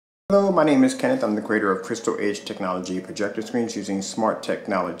Hello, my name is Kenneth. I'm the creator of Crystal Edge Technology projector screens using smart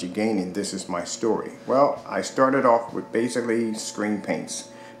technology gain, and this is my story. Well, I started off with basically screen paints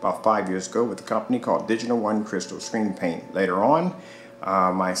about 5 years ago with a company called Digital One Crystal Screen Paint. Later on,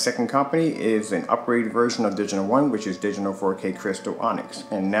 my second company is an upgraded version of Digital One, which is Digital 4K Crystal Onyx.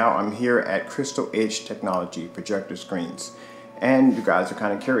 And now I'm here at Crystal Edge Technology projector screens. And you guys are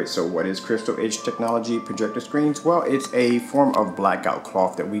kind of curious, so what is Crystal Edge Technology projector screens? Well, it's a form of blackout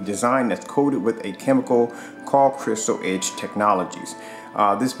cloth that we designed that's coated with a chemical called Crystal Edge Technologies.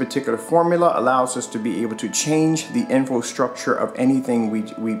 This particular formula allows us to be able to change the infrastructure of anything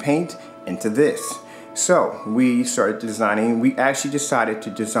we paint into this. So we started designing, we actually decided to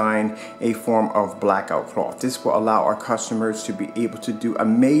design a form of blackout cloth. This will allow our customers to be able to do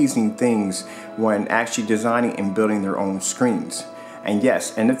amazing things when actually designing and building their own screens. And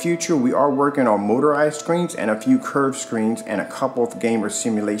yes, in the future we are working on motorized screens and a few curved screens and a couple of gamer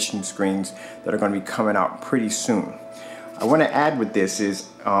simulation screens that are going to be coming out pretty soon. I want to add with this is,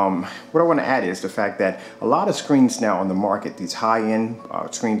 the fact that a lot of screens now on the market, these high-end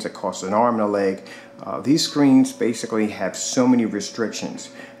screens that cost an arm and a leg, these screens basically have so many restrictions.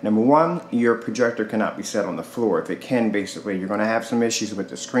 Number one, your projector cannot be set on the floor. If it can, basically, you're going to have some issues with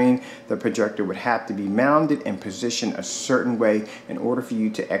the screen. The projector would have to be mounted and positioned a certain way in order for you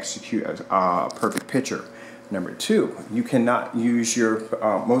to execute a perfect picture. Number two, you cannot use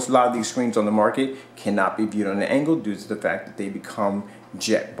a lot of these screens on the market cannot be viewed on an angle due to the fact that they become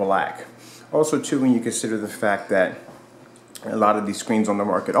jet black. Also too, when you consider the fact that a lot of these screens on the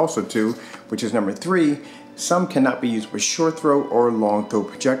market also too, which is number three, some cannot be used with short throw or long throw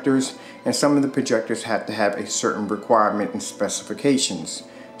projectors, and some of the projectors have to have a certain requirement and specifications.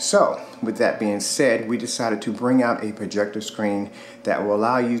 So, with that being said, we decided to bring out a projector screen that will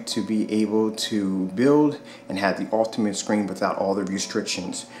allow you to be able to build and have the ultimate screen without all the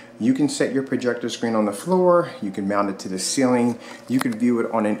restrictions. You can set your projector screen on the floor, you can mount it to the ceiling, you can view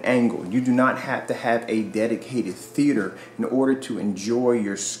it on an angle. You do not have to have a dedicated theater in order to enjoy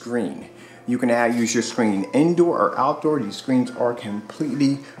your screen. You can use your screen indoor or outdoor. These screens are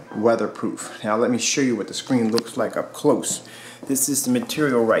completely weatherproof. Now let me show you what the screen looks like up close. This is the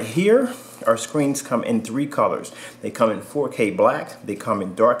material right here. Our screens come in three colors. They come in 4K black, they come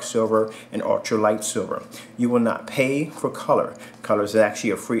in dark silver, and ultralight silver. You will not pay for color. Color is actually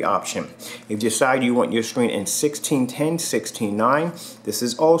a free option. If you decide you want your screen in 1610, 16:9, this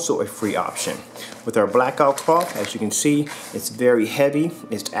is also a free option. With our blackout cloth, as you can see, it's very heavy.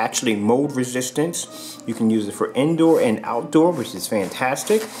 It's actually mold resistant. You can use it for indoor and outdoor, which is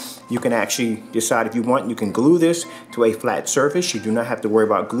fantastic. You can actually decide if you want, you can glue this to a flat surface. You do not have to worry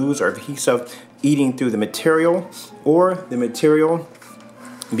about glues or adhesive eating through the material or the material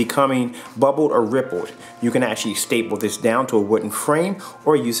becoming bubbled or rippled. You can actually staple this down to a wooden frame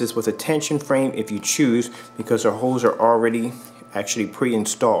or use this with a tension frame if you choose, because our holes are already actually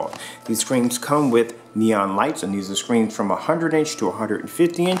pre-installed. These screens come with neon lights, and these are screens from 100 inch to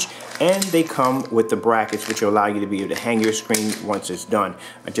 150 inch, and they come with the brackets which will allow you to be able to hang your screen once it's done.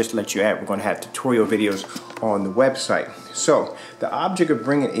 I just let you add, we're going to have tutorial videos on the website. So the object of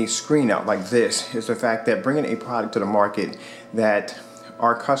bringing a screen out like this is the fact that bringing a product to the market that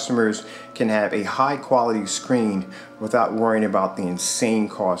our customers can have a high quality screen without worrying about the insane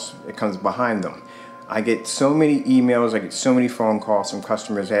cost that comes behind them. I get so many emails, I get so many phone calls from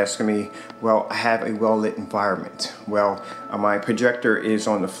customers asking me, well, I have a well-lit environment. Well, my projector is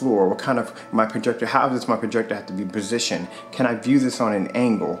on the floor. What kind of how does my projector have to be positioned? Can I view this on an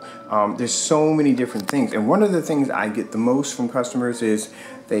angle? There's so many different things. And one of the things I get the most from customers is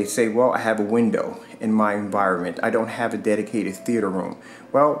they say, well, I have a window in my environment. I don't have a dedicated theater room.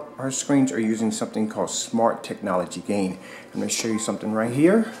 Well, our screens are using something called smart technology gain. I'm going to show you something right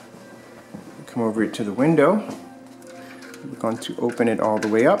here. Come over to the window. We're going to open it all the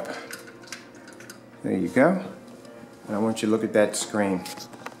way up. There you go. And I want you to look at that screen.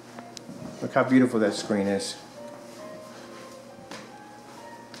 Look how beautiful that screen is.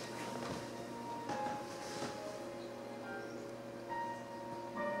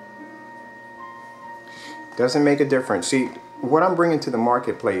 Doesn't make a difference. See, what I'm bringing to the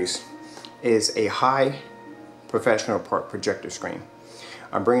marketplace is a high professional projector screen.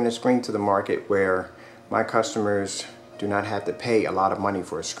 I'm bringing a screen to the market where my customers do not have to pay a lot of money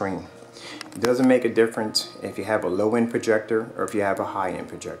for a screen. It doesn't make a difference if you have a low-end projector or if you have a high-end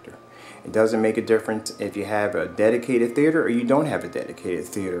projector. It doesn't make a difference if you have a dedicated theater or you don't have a dedicated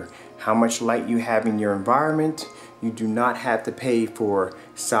theater. How much light you have in your environment, you do not have to pay for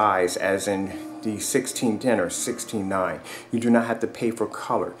size, as in the 1610 or 16:9. You do not have to pay for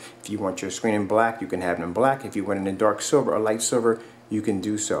color. If you want your screen in black, you can have it in black. If you want it in dark silver or light silver, you can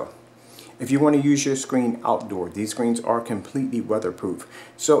do so. If you want to use your screen outdoor, these screens are completely weatherproof.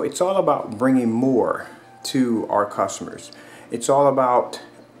 So it's all about bringing more to our customers. It's all about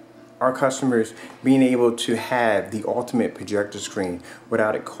our customers being able to have the ultimate projector screen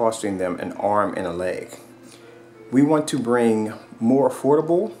without it costing them an arm and a leg. We want to bring more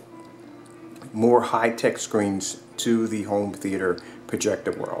affordable, more high-tech screens to the home theater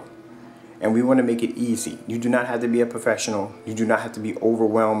projector world. And we want to make it easy. You do not have to be a professional. You do not have to be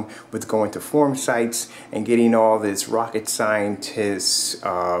overwhelmed with going to forum sites and getting all this rocket scientist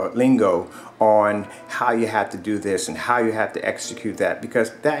lingo on how you have to do this and how you have to execute that,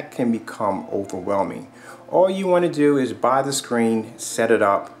 because that can become overwhelming. All you want to do is buy the screen, set it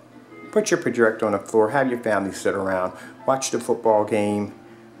up, put your projector on the floor, have your family sit around, watch the football game,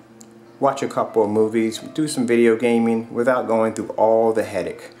 watch a couple of movies, do some video gaming without going through all the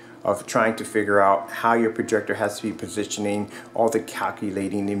headache of trying to figure out how your projector has to be positioning, all the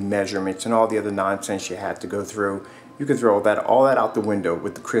calculating, the measurements, and all the other nonsense you had to go through. You can throw all that out the window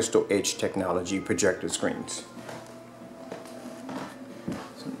with the Crystal Edge technology projector screens.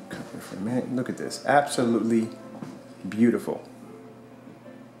 So let me cut there for a minute. Look at this, absolutely beautiful.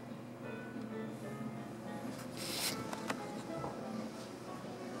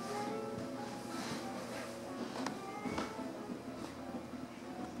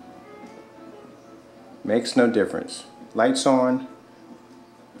 Makes no difference. Lights on,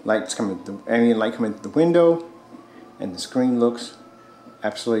 lights coming through, any light coming through the window, and the screen looks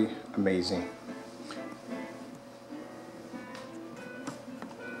absolutely amazing.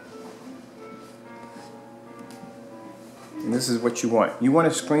 And this is what you want. You want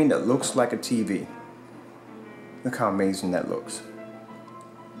a screen that looks like a TV. Look how amazing that looks.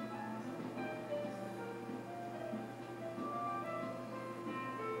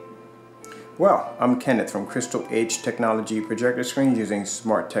 Well, I'm Kenneth from Crystal Edge Technology Projector Screens using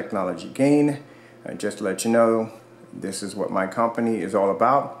smart technology gain. Just to let you know, this is what my company is all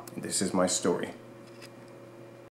about. This is my story.